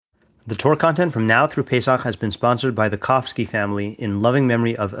The Torah content from now through Pesach has been sponsored by the Kofsky family in loving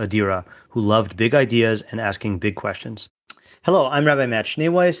memory of Adira, who loved big ideas and asking big questions. Hello, I'm Rabbi Matt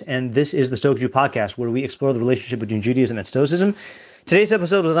Schneeweiss, and this is the Stoic Jew podcast, where we explore the relationship between Judaism and Stoicism. Today's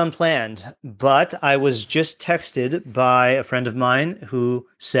episode was unplanned, but I was just texted by a friend of mine who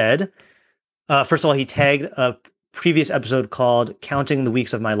said, first of all, he tagged a previous episode called Counting the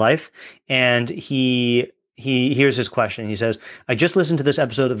Weeks of My Life, and here's his question. He says, I just listened to this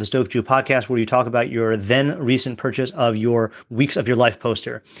episode of the Stoic Jew podcast where you talk about your then recent purchase of your Weeks of Your Life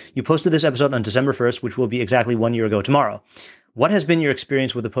poster. You posted this episode on December 1st, which will be exactly 1 year ago tomorrow. What has been your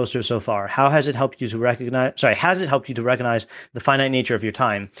experience with the poster so far? How has it helped you to recognize the finite nature of your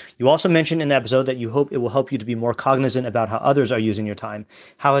time? You also mentioned in the episode that you hope it will help you to be more cognizant about how others are using your time.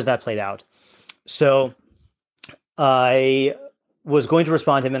 How has that played out? So I was going to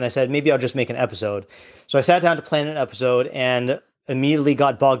respond to him and I said, maybe I'll just make an episode. So I sat down to plan an episode and immediately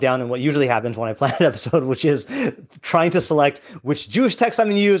got bogged down in what usually happens when I plan an episode, which is trying to select which Jewish text I'm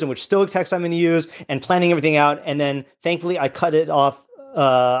going to use and which Stoic text I'm going to use and planning everything out. And then thankfully I cut off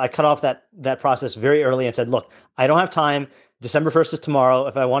that process very early and said, look, I don't have time. December 1st is tomorrow.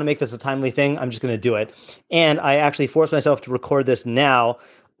 If I want to make this a timely thing, I'm just going to do it. And I actually forced myself to record this now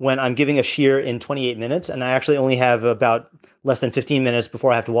when I'm giving a shir in 28 minutes. And I actually only have about less than 15 minutes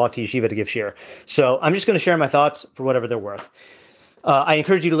before I have to walk to yeshiva to give shir. So I'm just going to share my thoughts for whatever they're worth. I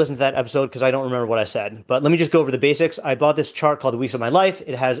encourage you to listen to that episode because I don't remember what I said. But let me just go over the basics. I bought this chart called The Weeks of My Life.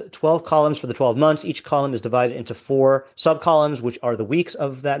 It has 12 columns for the 12 months. Each column is divided into 4 sub-columns, which are the weeks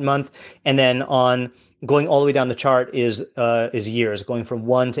of that month. And then on going all the way down the chart is years, going from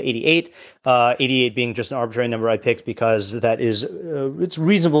 1 to 88. 88 being just an arbitrary number I picked because that is it's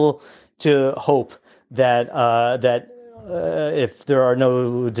reasonable to hope that if there are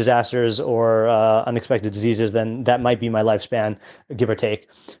no disasters or unexpected diseases, then that might be my lifespan, give or take.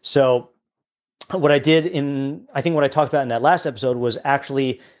 So what I did I think what I talked about in that last episode was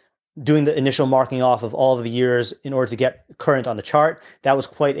actually doing the initial marking off of all of the years in order to get current on the chart. That was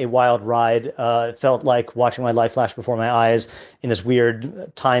quite a wild ride. It felt like watching my life flash before my eyes in this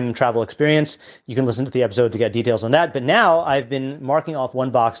weird time travel experience. You can listen to the episode to get details on that. But now I've been marking off one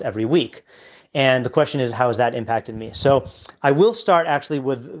box every week. And the question is, how has that impacted me? So I will start actually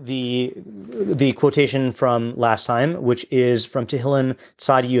with the quotation from last time, which is from Tehillim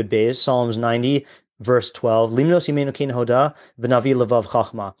Tzadi Yud Beis, Psalms 90, verse 12. Limnos yimenu kein hoda v'navi levav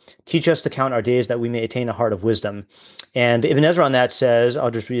chachma. Teach us to count our days that we may attain a heart of wisdom. And Ibn Ezra on that says, I'll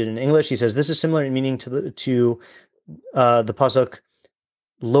just read it in English. He says, this is similar in meaning to the pasuk,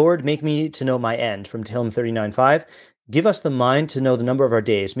 Lord, make me to know my end, from Tehillim 39:5. Give us the mind to know the number of our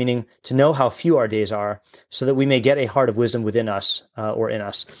days, meaning to know how few our days are, so that we may get a heart of wisdom within us or in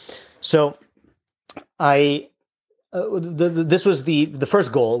us. So this was the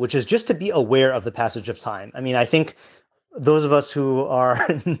first goal, which is just to be aware of the passage of time. I mean, I think those of us who are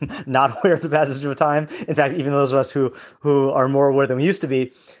not aware of the passage of time, in fact, even those of us who are more aware than we used to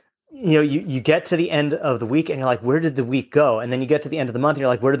be, you get to the end of the week and you're like, where did the week go? And then you get to the end of the month and you're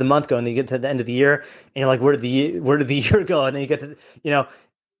like, where did the month go? And then you get to the end of the year and you're like, where did the year go? And then you get to,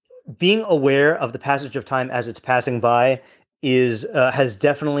 being aware of the passage of time as it's passing by is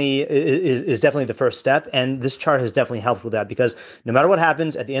definitely the first step. And this chart has definitely helped with that, because no matter what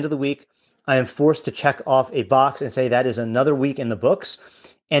happens at the end of the week, I am forced to check off a box and say that is another week in the books.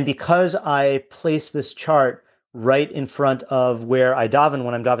 And because I place this chart right in front of where I daven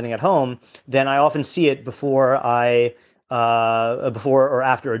when I'm davening at home, then I often see it before or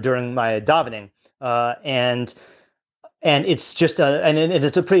after or during my davening, and it's just and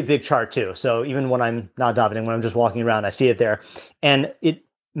it's a pretty big chart too. So even when I'm not davening, when I'm just walking around, I see it there, and it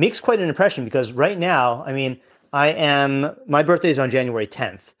makes quite an impression, because right now, I mean, my birthday is on January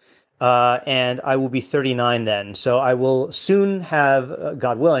 10th. And I will be 39 then. So I will soon have,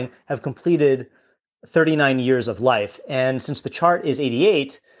 God willing, have completed 39 years of life. And since the chart is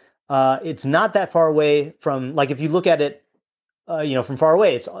 88, it's not that far away from, like, if you look at it, from far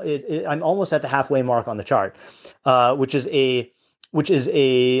away, I'm almost at the halfway mark on the chart, which is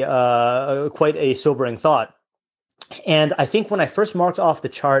quite a sobering thought. And I think when I first marked off the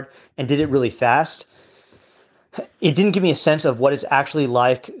chart and did it really fast, it didn't give me a sense of what it's actually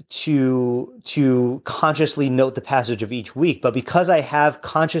like to consciously note the passage of each week. But because I have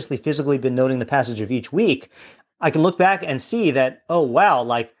consciously, physically been noting the passage of each week, I can look back and see that, oh, wow,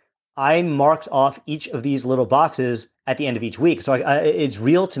 like I marked off each of these little boxes at the end of each week. So it's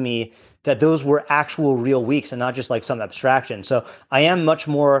real to me that those were actual real weeks and not just like some abstraction. So I am much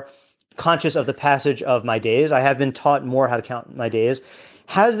more conscious of the passage of my days. I have been taught more how to count my days.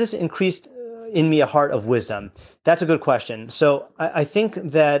 Has this increased in me a heart of wisdom? That's a good question. So I think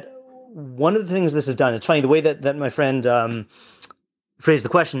that one of the things this has done, it's funny, the way that my friend phrased the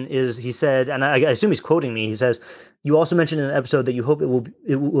question is, he said, and I assume he's quoting me, he says, you also mentioned in an episode that you hope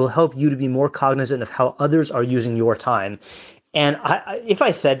it will help you to be more cognizant of how others are using your time. And if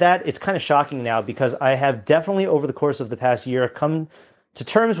I said that, it's kind of shocking now, because I have definitely over the course of the past year come to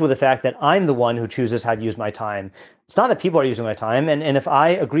terms with the fact that I'm the one who chooses how to use my time. It's not that people are using my time. And if I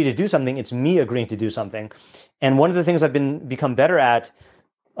agree to do something, it's me agreeing to do something. And one of the things I've become better at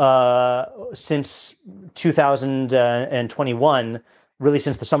since 2021, really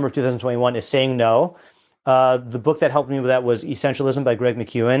since the summer of 2021, is saying no. The book that helped me with that was Essentialism by Greg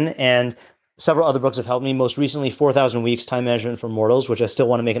McKeown, and several other books have helped me. Most recently, 4,000 Weeks, Time Management for Mortals, which I still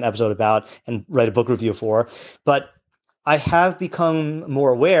want to make an episode about and write a book review for. But I have become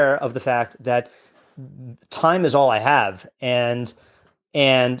more aware of the fact that time is all I have. And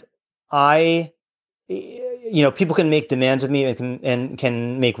I, people can make demands of me and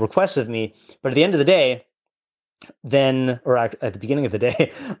can make requests of me. But at the end of the day, at the beginning of the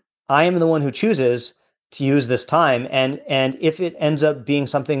day, I am the one who chooses to use this time. And if it ends up being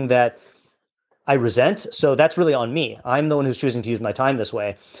something that I resent, so that's really on me. I'm the one who's choosing to use my time this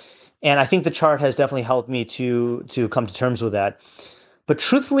way. And I think the chart has definitely helped me to come to terms with that. But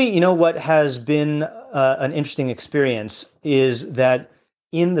truthfully, what has been an interesting experience is that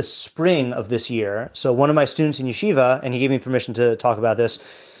in the spring of this year, so one of my students in yeshiva, and he gave me permission to talk about this,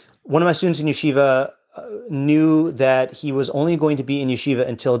 one of my students in yeshiva knew that he was only going to be in yeshiva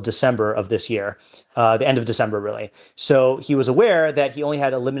until December of this year, the end of December, really. So he was aware that he only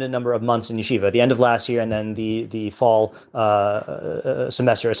had a limited number of months in yeshiva, the end of last year and then the fall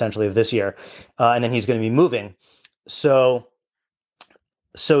semester, essentially, of this year. And then he's going to be moving. So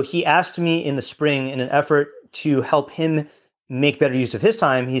he asked me in the spring, in an effort to help him make better use of his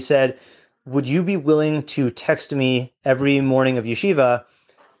time, he said, would you be willing to text me every morning of yeshiva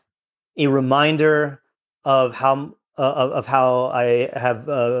a reminder of how I have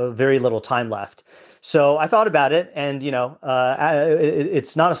very little time left? So I thought about it, and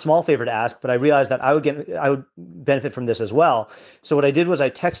it's not a small favor to ask, but I realized that I would benefit from this as well. So what I did was I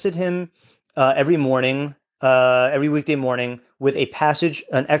texted him every morning, every weekday morning, with a passage,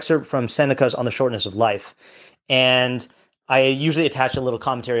 an excerpt from Seneca's On the Shortness of Life, and I usually attach a little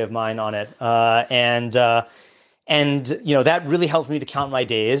commentary of mine on it, and that really helped me to count my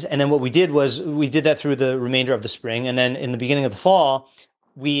days. And then what we did was we did that through the remainder of the spring. And then in the beginning of the fall,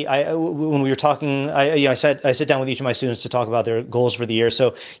 when we were talking, I sit down with each of my students to talk about their goals for the year.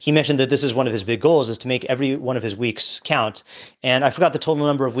 So he mentioned that this is one of his big goals, is to make every one of his weeks count. And I forgot the total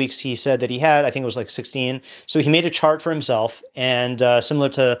number of weeks he said that he had. I think it was like 16. So he made a chart for himself, and similar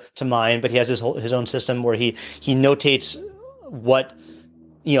to mine, but he has his own system where he notates what,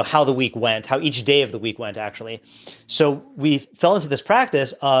 how the week went, how each day of the week went, actually. So we fell into this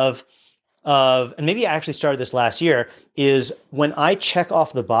practice of, and maybe I actually started this last year, is when I check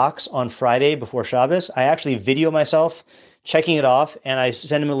off the box on Friday before Shabbos, I actually video myself checking it off, and I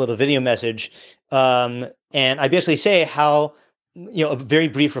send him a little video message. And I basically say how, a very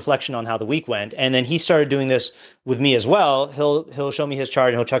brief reflection on how the week went. And then he started doing this with me as well. He'll show me his chart,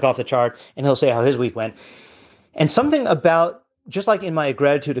 and he'll check off the chart, and he'll say how his week went. And something about, just like in my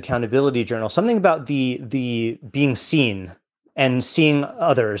gratitude accountability journal, something about the being seen and seeing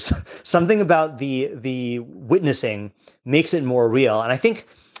others, something about the witnessing makes it more real. And I think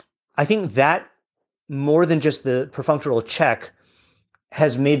that, more than just the perfunctory check,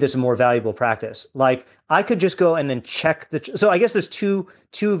 has made this a more valuable practice. Like, I could just go and then check so I guess there's two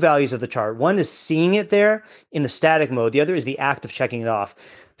values of the chart. One is seeing it there in the static mode. The other is the act of checking it off.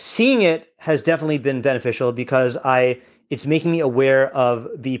 Seeing it has definitely been beneficial because it's making me aware of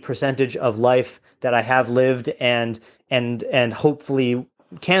the percentage of life that I have lived and hopefully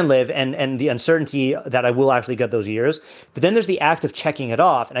can live, and the uncertainty that I will actually get those years. But then there's the act of checking it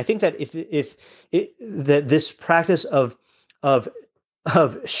off. And I think that that this practice of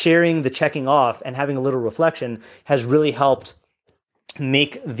sharing the checking off and having a little reflection has really helped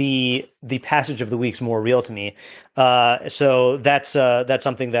make the passage of the weeks more real to me. So that's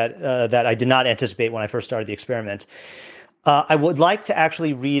something that I did not anticipate when I first started the experiment. I would like to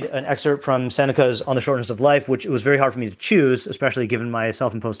actually read an excerpt from Seneca's On the Shortness of Life, which it was very hard for me to choose, especially given my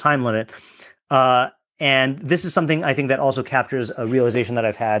self-imposed time limit. And this is something I think that also captures a realization that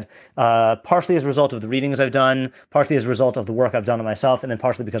I've had, partially as a result of the readings I've done, partially as a result of the work I've done on myself, and then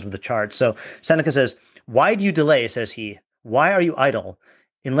partially because of the chart. So Seneca says, "Why do you delay, says he? Why are you idle?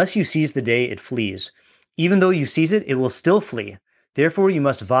 Unless you seize the day, it flees. Even though you seize it, it will still flee. Therefore, you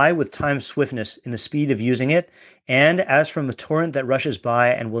must vie with time's swiftness in the speed of using it. And as from a torrent that rushes by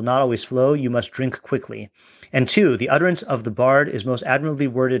and will not always flow, you must drink quickly. And 2, the utterance of the bard is most admirably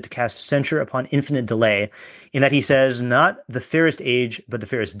worded to cast censure upon infinite delay, in that he says, not the fairest age, but the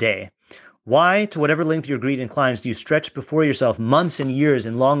fairest day. Why, to whatever length your greed inclines, do you stretch before yourself months and years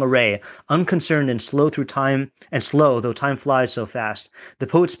in long array, unconcerned and slow through time, and slow, though time flies so fast? The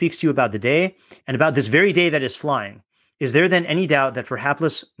poet speaks to you about the day, and about this very day that is flying. Is there then any doubt that for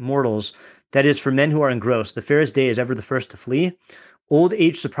hapless mortals, that is, for men who are engrossed, the fairest day is ever the first to flee? Old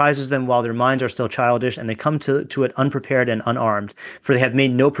age surprises them while their minds are still childish, and they come to it unprepared and unarmed, for they have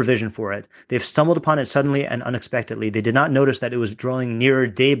made no provision for it. They have stumbled upon it suddenly and unexpectedly. They did not notice that it was drawing nearer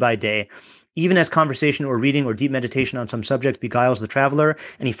day by day. Even as conversation or reading or deep meditation on some subject beguiles the traveler,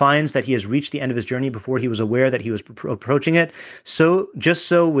 and he finds that he has reached the end of his journey before he was aware that he was approaching it, just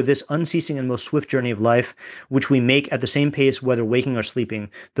so with this unceasing and most swift journey of life, which we make at the same pace whether waking or sleeping,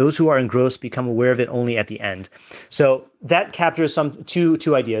 those who are engrossed become aware of it only at the end. So that captures two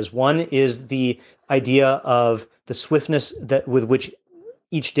ideas. One is the idea of the swiftness that with which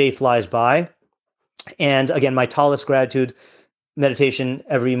each day flies by. And again, my tallest gratitude meditation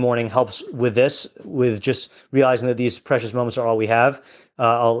every morning helps with this, with just realizing that these precious moments are all we have.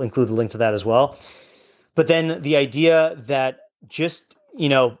 I'll include the link to that as well. But then the idea that just,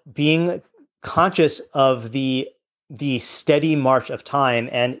 being conscious of the steady march of time,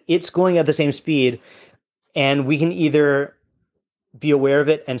 and it's going at the same speed, and we can either be aware of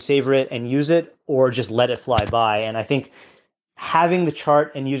it and savor it and use it, or just let it fly by. And I think having the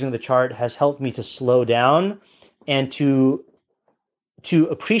chart and using the chart has helped me to slow down and to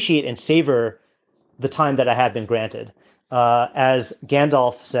appreciate and savor the time that I have been granted. As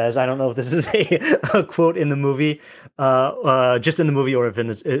Gandalf says, I don't know if this is a quote in the movie, just in the movie, or if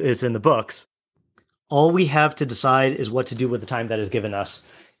it's in the books. All we have to decide is what to do with the time that is given us.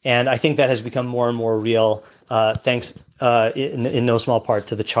 And I think that has become more and more real, thanks in no small part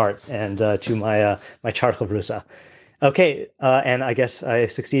to the chart and to my chart chavrusa. Okay, and I guess I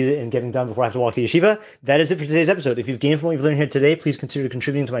succeeded in getting done before I have to walk to yeshiva. That is it for today's episode. If you've gained from what you've learned here today, please consider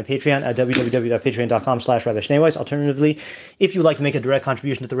contributing to my Patreon at www.patreon.com/Rabbi Schneeweiss. Alternatively, if you would like to make a direct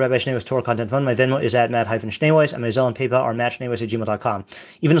contribution to the Rabbi Schneeweiss Torah Content Fund, my Venmo is at Matt-Schneeweiss, and my Zelle and PayPal are mattschneeweiss@gmail.com.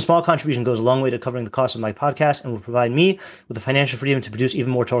 Even a small contribution goes a long way to covering the cost of my podcast and will provide me with the financial freedom to produce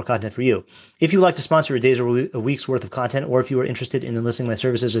even more Torah content for you. If you would like to sponsor a day's or a week's worth of content, or if you are interested in enlisting my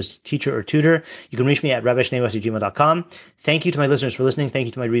services as teacher or tutor, you can reach me at rabbischneeweiss@gmail.com. Thank you to my listeners for listening. Thank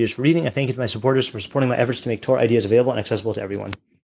you to my readers for reading. And thank you to my supporters for supporting my efforts to make Torah ideas available and accessible to everyone.